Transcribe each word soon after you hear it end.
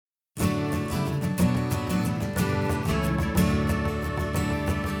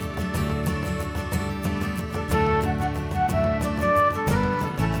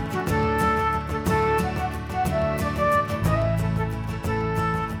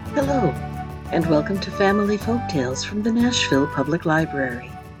Hello, and welcome to Family Folktales from the Nashville Public Library.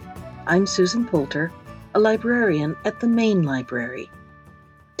 I'm Susan Poulter, a librarian at the Main Library.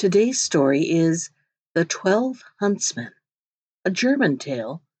 Today's story is The 12 Huntsmen, a German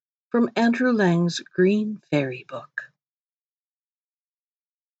tale from Andrew Lang's Green Fairy Book.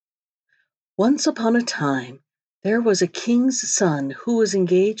 Once upon a time, there was a king's son who was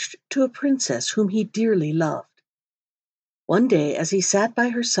engaged to a princess whom he dearly loved. One day, as he sat by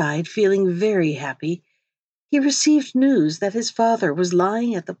her side feeling very happy, he received news that his father was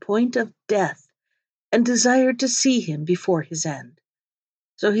lying at the point of death and desired to see him before his end.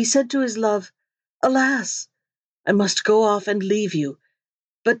 So he said to his love, "Alas, I must go off and leave you,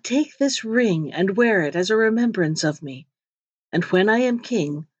 but take this ring and wear it as a remembrance of me, and when I am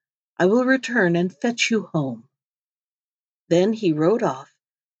king, I will return and fetch you home." Then he rode off,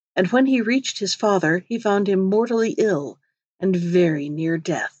 and when he reached his father, he found him mortally ill and very near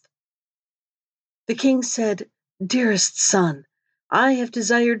death. The king said, "Dearest son, I have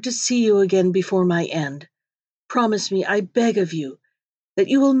desired to see you again before my end. Promise me, I beg of you, that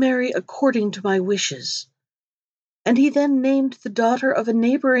you will marry according to my wishes." And he then named the daughter of a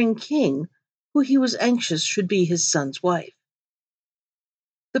neighboring king, who he was anxious should be his son's wife.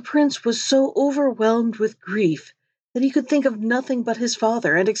 The prince was so overwhelmed with grief that he could think of nothing but his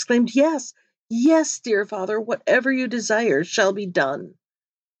father, and exclaimed, "Yes, yes, dear father, whatever you desire shall be done."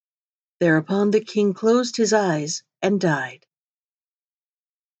 Thereupon the king closed his eyes and died.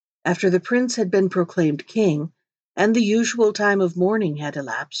 After the prince had been proclaimed king, and the usual time of mourning had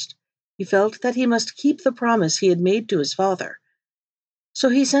elapsed, he felt that he must keep the promise he had made to his father. So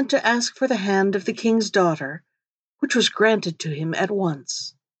he sent to ask for the hand of the king's daughter, which was granted to him at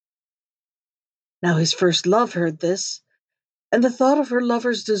once. Now his first love heard this, and the thought of her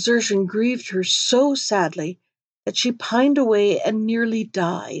lover's desertion grieved her so sadly that she pined away and nearly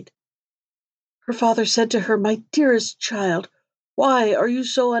died. Her father said to her, "My dearest child, why are you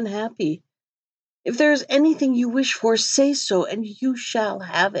so unhappy? If there is anything you wish for, say so, and you shall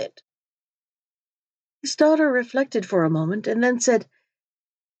have it." His daughter reflected for a moment, and then said,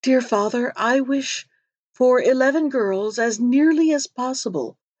 "Dear father, I wish for 11 girls as nearly as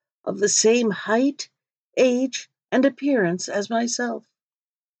possible, of the same height, age, and appearance as myself."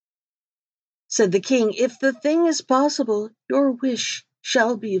 Said the king, "If the thing is possible, your wish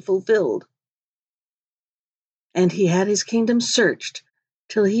shall be fulfilled." And he had his kingdom searched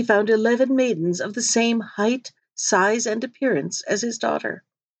till he found 11 maidens of the same height, size, and appearance as his daughter.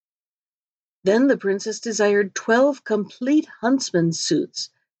 Then the princess desired 12 complete huntsmen's suits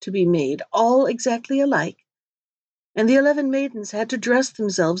to be made, all exactly alike, and the 11 maidens had to dress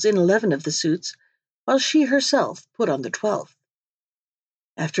themselves in 11 of the suits, while she herself put on the 12th.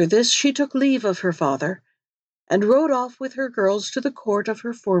 After this she took leave of her father, and rode off with her girls to the court of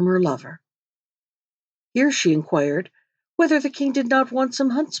her former lover. Here she inquired whether the king did not want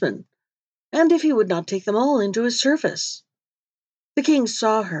some huntsmen, and if he would not take them all into his service. The king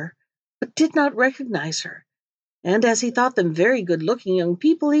saw her, but did not recognize her, and as he thought them very good-looking young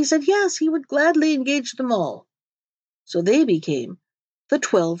people, he said yes, he would gladly engage them all. So they became the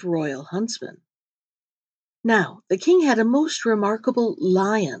 12 royal huntsmen. Now the king had a most remarkable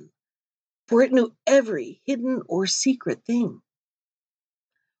lion, for it knew every hidden or secret thing.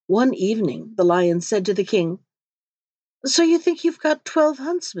 One evening the lion said to the king, "So you think you've got 12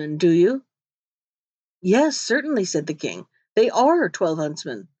 huntsmen, do you?" "Yes, certainly," said the king. "They are 12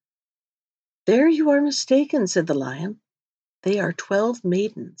 huntsmen." "There you are mistaken," said the lion. "They are 12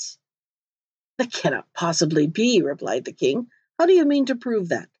 maidens." "That cannot possibly be," replied the king. "How do you mean to prove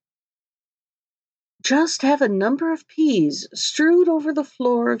that?" "Just have a number of peas strewed over the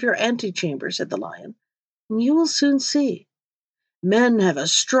floor of your antechamber," said the lion, "and you will soon see. Men have a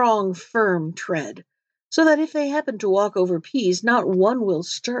strong, firm tread, so that if they happen to walk over peas, not one will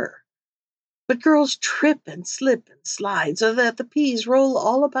stir. But girls trip and slip and slide, so that the peas roll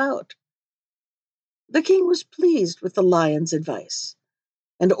all about." The king was pleased with the lion's advice,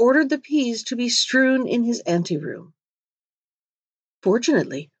 and ordered the peas to be strewn in his anteroom.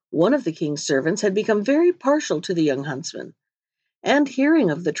 Fortunately, one of the king's servants had become very partial to the young huntsmen, and hearing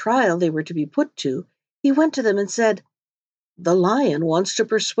of the trial they were to be put to, he went to them and said, "The lion wants to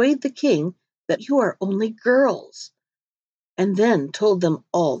persuade the king that you are only girls," and then told them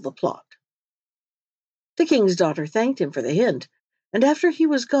all the plot. The king's daughter thanked him for the hint, and after he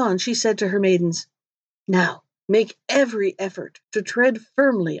was gone, she said to her maidens, "Now make every effort to tread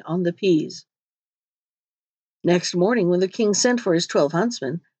firmly on the peas." Next morning, when the king sent for his 12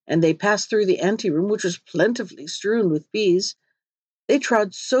 huntsmen, and they passed through the anteroom, which was plentifully strewn with peas, they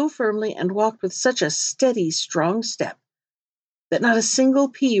trod so firmly and walked with such a steady, strong step that not a single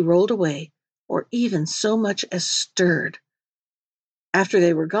pea rolled away, or even so much as stirred. After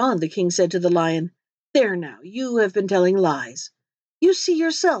they were gone, the king said to the lion, "There now, you have been telling lies. You see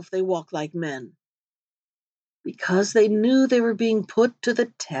yourself they walk like men." "Because they knew they were being put to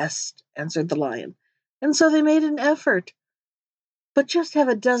the test," answered the lion, "and so they made an effort. But just have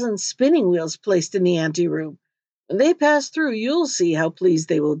a dozen spinning wheels placed in the anteroom. When they pass through, you'll see how pleased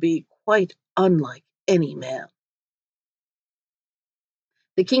they will be, quite unlike any man."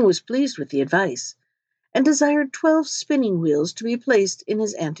 The king was pleased with the advice, and desired 12 spinning wheels to be placed in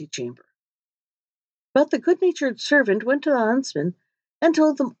his antechamber. But the good-natured servant went to the huntsmen and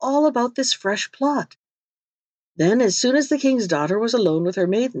told them all about this fresh plot. Then, as soon as the king's daughter was alone with her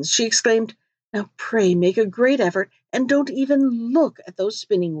maidens, she exclaimed, "Now pray make a great effort, and don't even look at those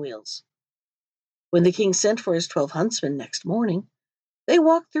spinning wheels." When the king sent for his 12 huntsmen next morning, they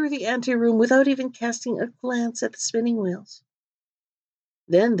walked through the anteroom without even casting a glance at the spinning wheels.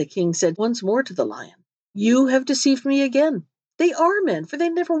 Then the king said once more to the lion, "You have deceived me again. They are men, for they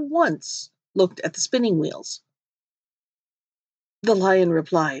never once looked at the spinning wheels." The lion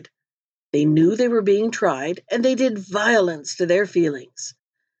replied, "They knew they were being tried, and they did violence to their feelings."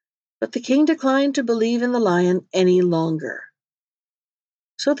 But the king declined to believe in the lion any longer.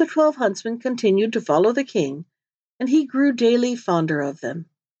 So the 12 huntsmen continued to follow the king, and he grew daily fonder of them.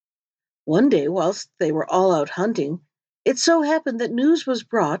 One day, whilst they were all out hunting, it so happened that news was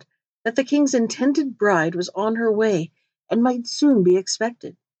brought that the king's intended bride was on her way and might soon be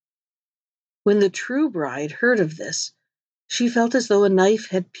expected. When the true bride heard of this, she felt as though a knife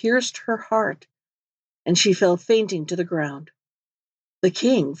had pierced her heart, and she fell fainting to the ground. The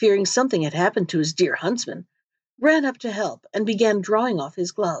king, fearing something had happened to his dear huntsman, ran up to help and began drawing off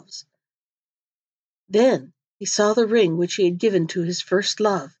his gloves. Then he saw the ring which he had given to his first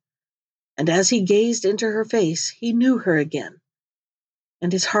love, and as he gazed into her face, he knew her again,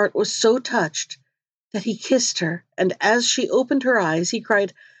 and his heart was so touched that he kissed her, and as she opened her eyes, he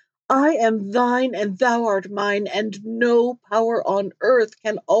cried, "I am thine, and thou art mine, and no power on earth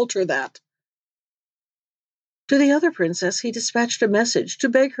can alter that." To the other princess he dispatched a message to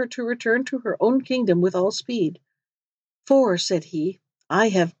beg her to return to her own kingdom with all speed. "For," said he, "I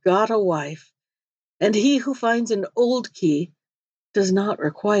have got a wife, and he who finds an old key does not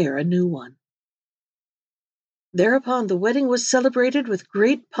require a new one." Thereupon the wedding was celebrated with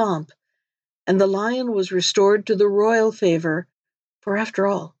great pomp, and the lion was restored to the royal favor, for after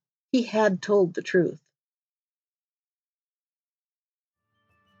all, he had told the truth.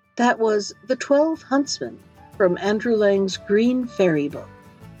 That was The 12 Huntsmen from Andrew Lang's Green Fairy Book.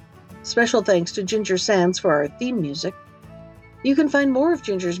 Special thanks to Ginger Sands for our theme music. You can find more of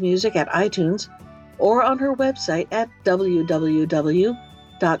Ginger's music at iTunes or on her website at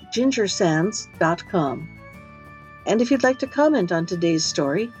www.gingersands.com. And if you'd like to comment on today's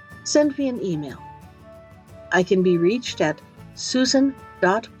story, send me an email. I can be reached at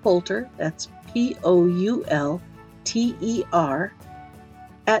susan.poulter, that's Poulter,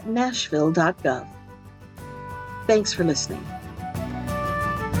 @nashville.gov. Thanks for listening.